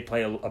things, and they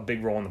play a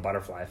big role in the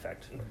butterfly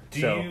effect.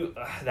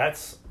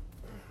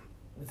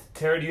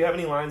 Tara, do you have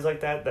any lines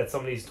like that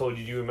somebody's told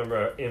you? Do you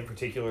remember in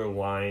particular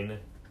line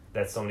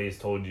that somebody has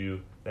told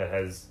you that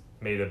has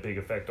made a big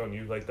effect on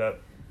you like that?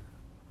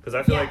 Because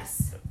I feel like...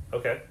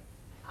 Okay.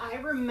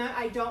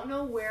 I don't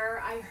know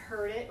where I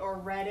heard it or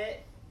read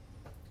it,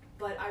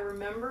 but I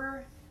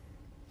remember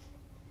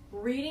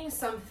reading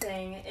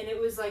something, and it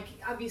was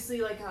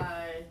obviously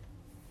a...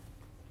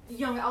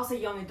 I'll say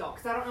young adult,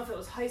 because I don't know if it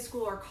was high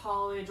school or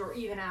college or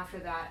even after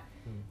that.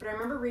 But I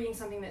remember reading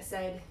something that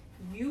said,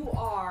 you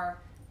are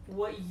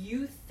what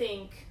you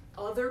think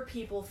other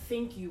people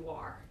think you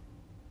are.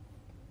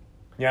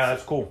 Yeah,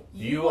 that's cool.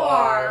 You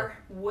are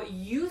what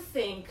you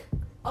think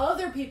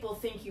other people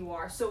think you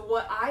are. So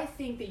what I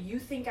think that you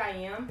think I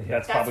am,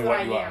 that's probably what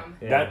I am.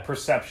 Yeah. That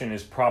perception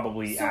is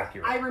probably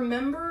accurate. I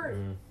remember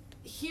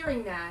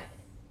hearing that,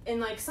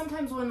 and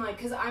sometimes when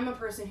because I'm a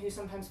person who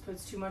sometimes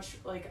puts too much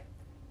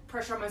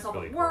pressure on myself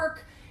at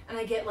work, and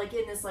I get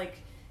in this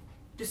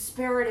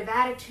disparative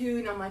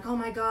attitude, and I'm like, oh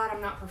my god,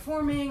 I'm not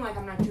performing,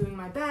 I'm not doing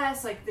my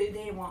best,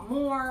 they want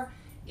more,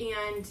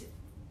 and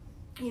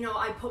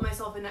I put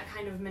myself in that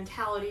kind of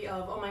mentality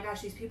of, oh my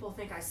gosh, these people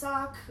think I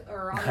suck,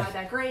 or I'm not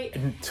that great.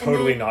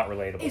 Totally not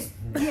relatable.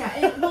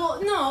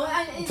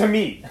 To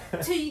me.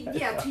 To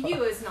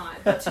you it's not,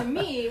 but to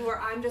me, where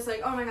I'm just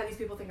oh my god, these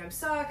people think I'm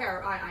suck,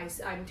 or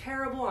I'm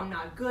terrible, I'm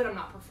not good, I'm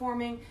not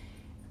performing.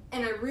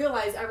 And I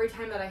realize every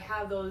time that I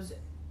have those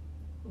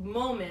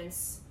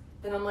moments,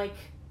 that I'm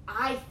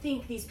I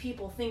think these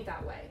people think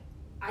that way.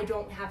 I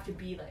don't have to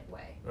be that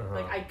way.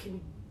 I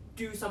can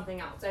do something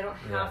else. I don't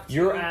have to.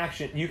 Your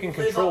action, you can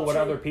control what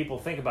other people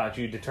think about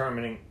you,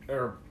 determining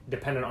or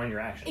dependent on your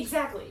actions.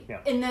 Exactly.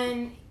 Yeah. And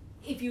then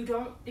if you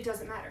don't, it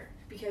doesn't matter,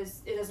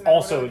 because it doesn't matter.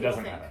 Also, it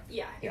doesn't matter.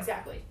 Yeah,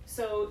 exactly.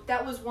 So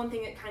that was one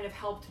thing that kind of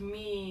helped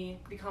me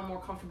become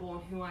more comfortable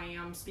in who I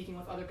am speaking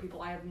with other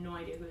people. I have no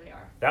idea who they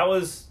are.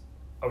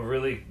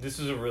 This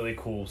is a really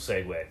cool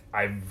segue.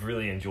 I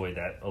really enjoyed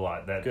that a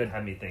lot. That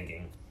had me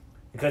thinking.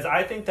 Because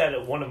I think that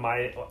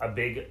a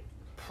big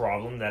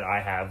problem that I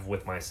have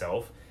with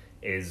myself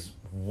is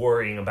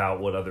worrying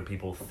about what other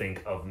people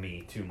think of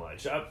me too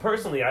much.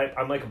 Personally,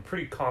 I'm a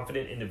pretty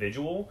confident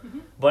individual,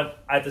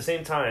 but at the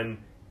same time,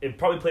 it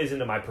probably plays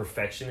into my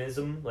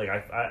perfectionism.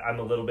 I'm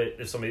a little bit,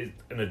 if somebody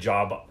in a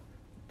job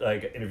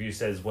interview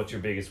says, what's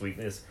your biggest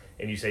weakness?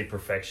 And you say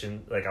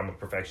perfection, I'm a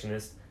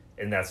perfectionist,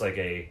 and that's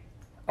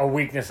a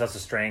weakness, that's a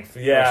strength.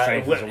 Yeah, a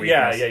strength is a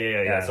weakness.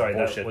 Yeah. Sorry,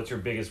 what's your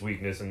biggest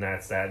weakness? And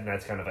that's that, and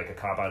that's kind of a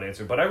cop-out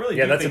answer. But I really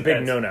do that's think a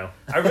big no-no.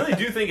 I really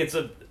do think it's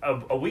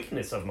a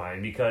weakness of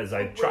mine because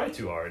I try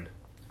too hard.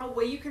 A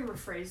way you can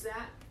rephrase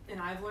that, and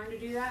I've learned to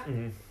do that,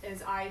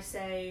 is I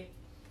say,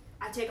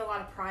 I take a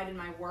lot of pride in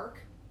my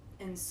work,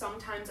 and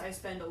sometimes I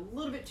spend a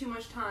little bit too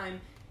much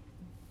time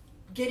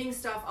getting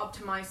stuff up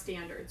to my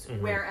standards,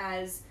 Mm-hmm.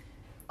 whereas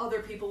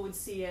other people would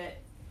see it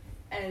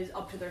as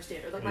up to their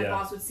standard. Like my Yeah.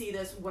 boss would see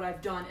this, what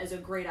I've done, as a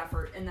great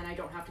effort, and then I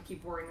don't have to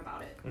keep worrying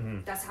about it. Mm-hmm.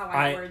 That's how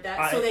I word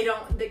that. So they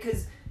don't,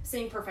 because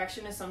saying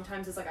perfectionist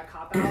sometimes is like a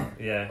cop-out.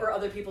 Yeah. Or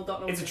other people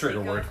don't know It's what a to trigger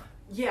think word. of.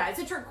 Yeah, it's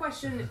a trick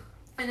question,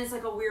 and it's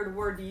like a weird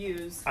word to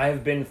use. I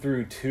have been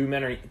through too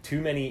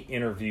many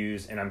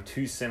interviews, and I'm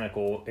too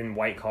cynical in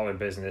white collar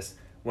business.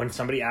 When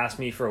somebody asks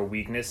me for a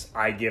weakness,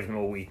 I give them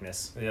a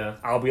weakness. Yeah.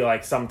 I'll be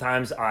like,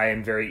 sometimes I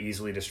am very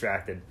easily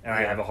distracted, and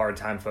I Yeah. have a hard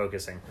time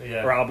focusing.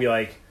 Yeah. Or I'll be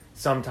like,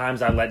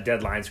 sometimes I let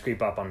deadlines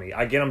creep up on me.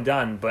 I get them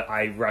done, but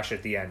I rush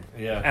at the end.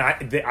 Yeah.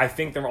 And I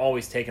think they're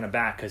always taken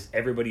aback because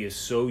everybody is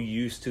so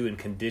used to and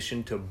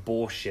conditioned to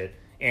bullshit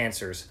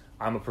answers.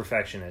 I'm a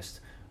perfectionist.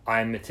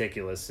 I'm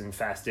meticulous and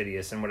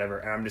fastidious and whatever.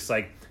 And I'm just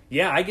like,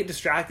 yeah, I get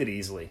distracted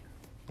easily.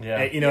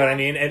 Yeah. You know what I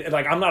mean? And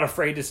like, I'm not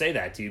afraid to say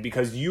that to you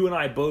because you and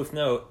I both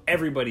know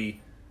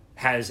everybody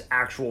has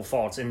actual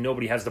faults and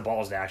nobody has the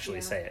balls to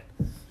actually say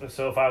it.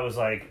 So if I was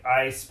like,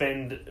 I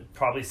spend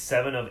probably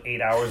 7 of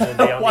 8 hours a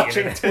day on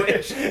Watching the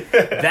internet. Twitch.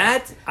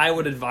 That I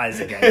would advise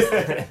against.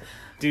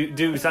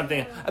 do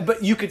something.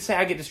 But you could say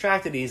I get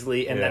distracted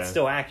easily and that's Yeah.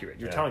 still accurate.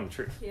 You're Yeah. telling the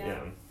truth. Yeah. Yeah.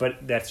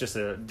 But that's just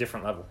a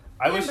different level.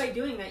 And by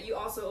doing that, you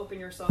also open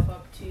yourself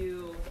up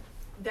to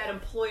that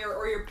employer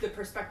or the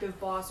prospective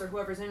boss or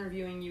whoever's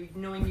interviewing you,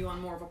 knowing you on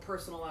more of a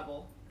personal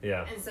level.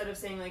 Yeah. Instead of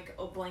saying like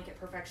a blanket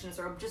perfectionist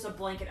or just a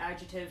blanket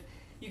adjective,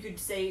 you could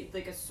say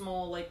like a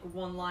small like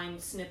one-line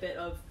snippet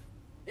of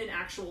an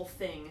actual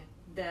thing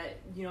that,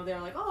 you know, they're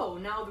like, oh,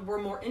 now we're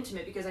more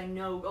intimate because I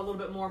know a little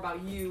bit more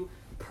about you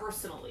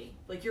personally.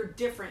 Like you're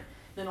different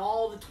than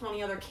all the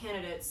 20 other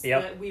candidates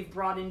Yep. that we've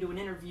brought into an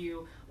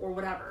interview or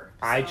whatever.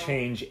 I So-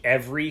 change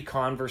every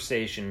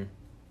conversation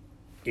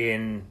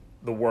in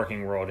the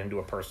working world into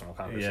a personal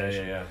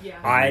conversation. Yeah.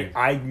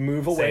 I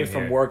move away Same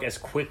from here. work as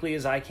quickly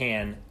as I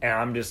can, and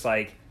I'm just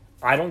like,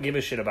 I don't give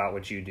a shit about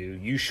what you do.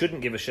 You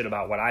shouldn't give a shit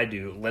about what I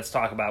do. Let's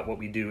talk about what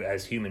we do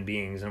as human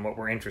beings and what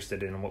we're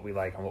interested in and what we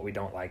like and what we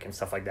don't like and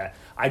stuff like that.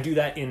 I do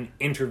that in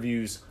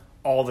interviews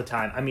all the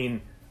time. I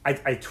mean, I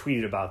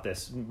tweeted about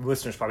this.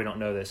 Listeners probably don't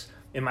know this.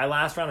 In my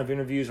last round of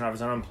interviews when I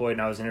was unemployed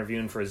and I was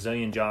interviewing for a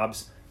zillion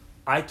jobs,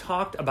 I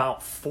talked about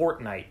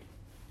Fortnite.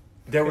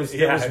 There was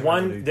Yeah, I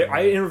one. remember you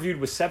I doing that. interviewed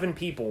with 7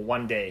 people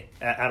one day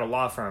at a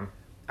law firm.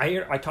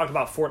 I talked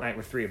about Fortnite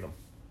with 3 of them.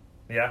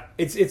 Yeah.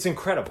 It's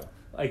incredible.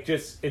 Like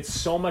it's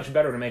so much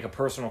better to make a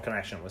personal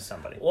connection with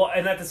somebody. Well,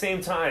 and at the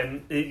same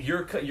time,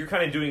 you're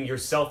kind of doing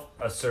yourself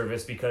a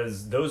service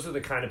because those are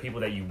the kind of people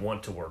that you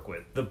want to work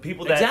with. The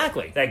people that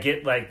Exactly. that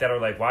get like that are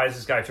like, why is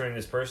this guy turning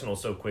this personal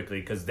so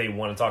quickly? Because they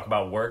want to talk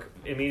about work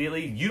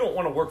immediately. You don't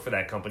want to work for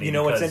that company. You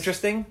know what's because-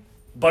 interesting?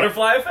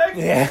 Butterfly effect.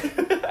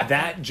 Yeah,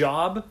 that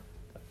job,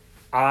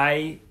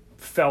 I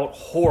felt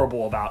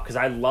horrible about because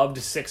I loved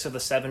 6 of the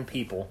 7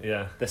 people.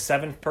 Yeah. The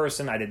 7th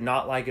person I did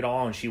not like at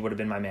all, and she would have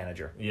been my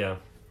manager. Yeah.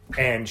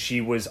 And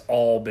she was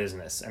all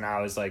business, and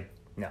I was like,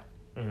 no.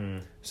 Mm-hmm.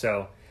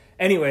 So,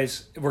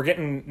 anyways, we're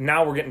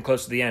getting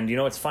close to the end. You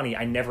know, it's funny.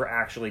 I never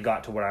actually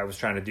got to what I was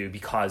trying to do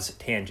because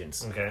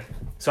tangents. Okay.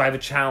 So I have a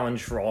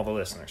challenge for all the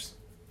listeners.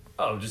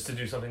 Oh, just to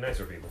do something nice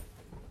for people.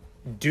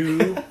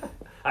 Do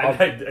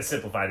I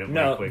simplified it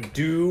no, really quick.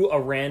 do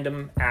a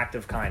random act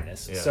of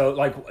kindness. Yeah. So,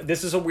 like,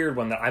 this is a weird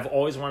one that I've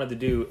always wanted to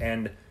do,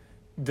 and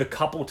the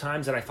couple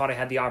times that I thought I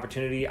had the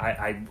opportunity,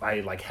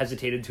 I like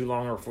hesitated too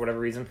long or for whatever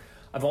reason.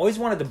 I've always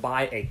wanted to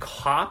buy a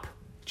cop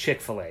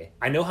Chick-fil-A.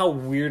 I know how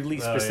weirdly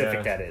specific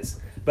yeah. that is,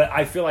 but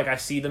I feel like I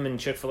see them in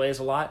Chick-fil-A's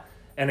a lot.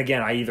 And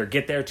again, I either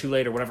get there too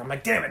late or whatever. I'm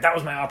like, damn it, that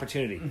was my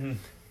opportunity. Mm-hmm.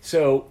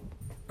 So,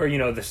 or you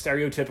know, the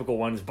stereotypical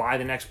ones: buy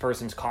the next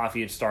person's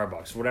coffee at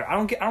Starbucks. Whatever. I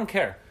don't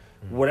care.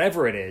 Mm-hmm.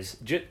 Whatever it is,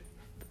 just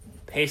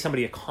pay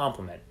somebody a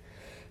compliment.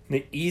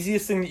 The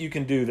easiest thing that you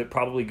can do that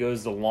probably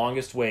goes the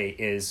longest way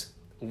is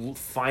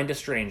find a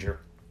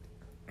stranger.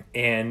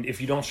 And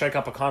if you don't strike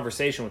up a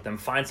conversation with them,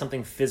 find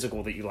something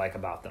physical that you like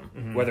about them,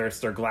 Mm-hmm. whether it's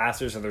their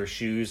glasses or their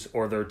shoes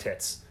or their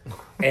tits,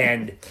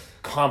 and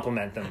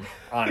compliment them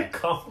on it.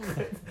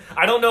 Compliment.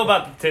 I don't know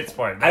about the tits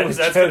part. I was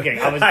That's- joking.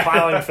 I was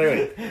plowing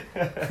through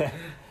it.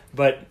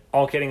 But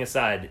all kidding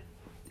aside,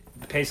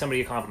 pay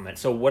somebody a compliment.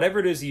 So whatever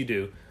it is you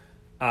do,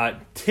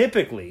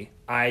 typically,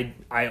 I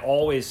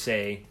always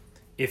say,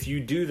 if you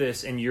do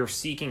this and you're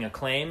seeking a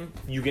claim,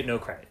 you get no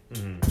credit.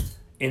 Mm-hmm.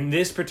 In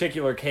this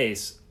particular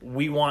case,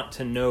 we want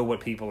to know what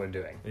people are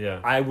doing.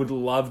 Yeah. I would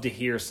love to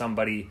hear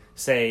somebody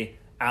say,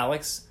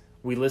 Alex,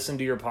 we listened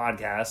to your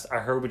podcast. I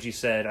heard what you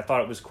said. I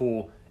thought it was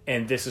cool.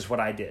 And this is what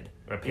I did.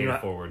 I paid You know,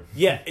 it forward.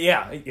 Yeah,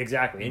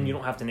 exactly. And you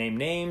don't have to name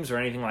names or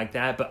anything like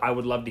that, but I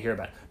would love to hear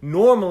about it.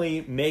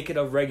 Normally, make it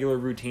a regular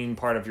routine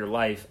part of your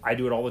life. I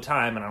do it all the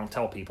time, and I don't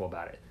tell people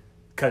about it.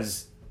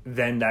 Because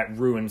then that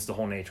ruins the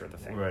whole nature of the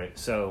thing. Right.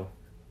 So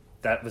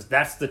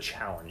that's the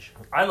challenge.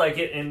 I like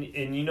it,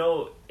 and you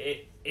know,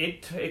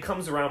 it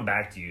comes around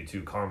back to you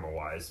too, karma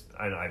wise.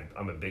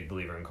 I'm a big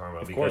believer in karma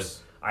because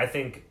course. I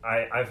think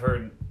I've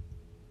heard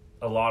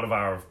a lot of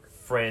our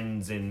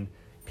friends and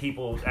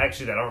people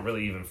actually that aren't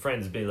really even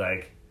friends be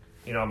like,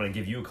 you know, I'm going to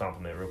give you a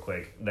compliment real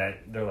quick,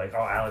 that they're like,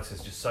 oh, Alex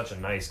is just such a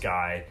nice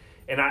guy.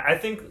 And I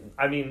think,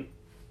 I mean,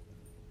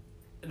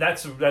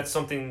 that's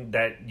something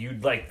that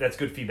you'd like, that's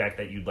good feedback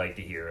that you'd like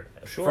to hear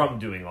from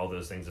doing all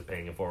those things of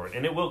paying it forward.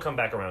 And it will come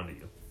back around to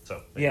you.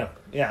 So yeah.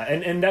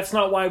 And that's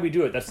not why we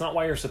do it. That's not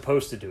why you're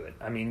supposed to do it.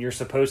 I mean, you're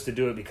supposed to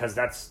do it because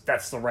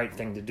that's the right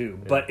thing to do.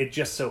 Yeah. But it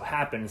just so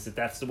happens that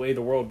that's the way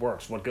the world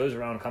works. What goes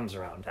around comes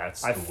around.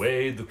 That's the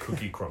way the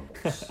cookie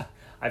crumbles.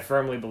 I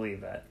firmly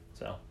believe that.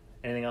 So,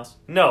 anything else?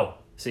 No.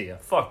 See ya.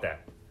 Fuck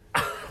that.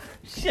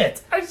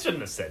 Shit. I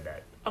shouldn't have said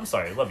that. I'm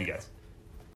sorry. I love you guys.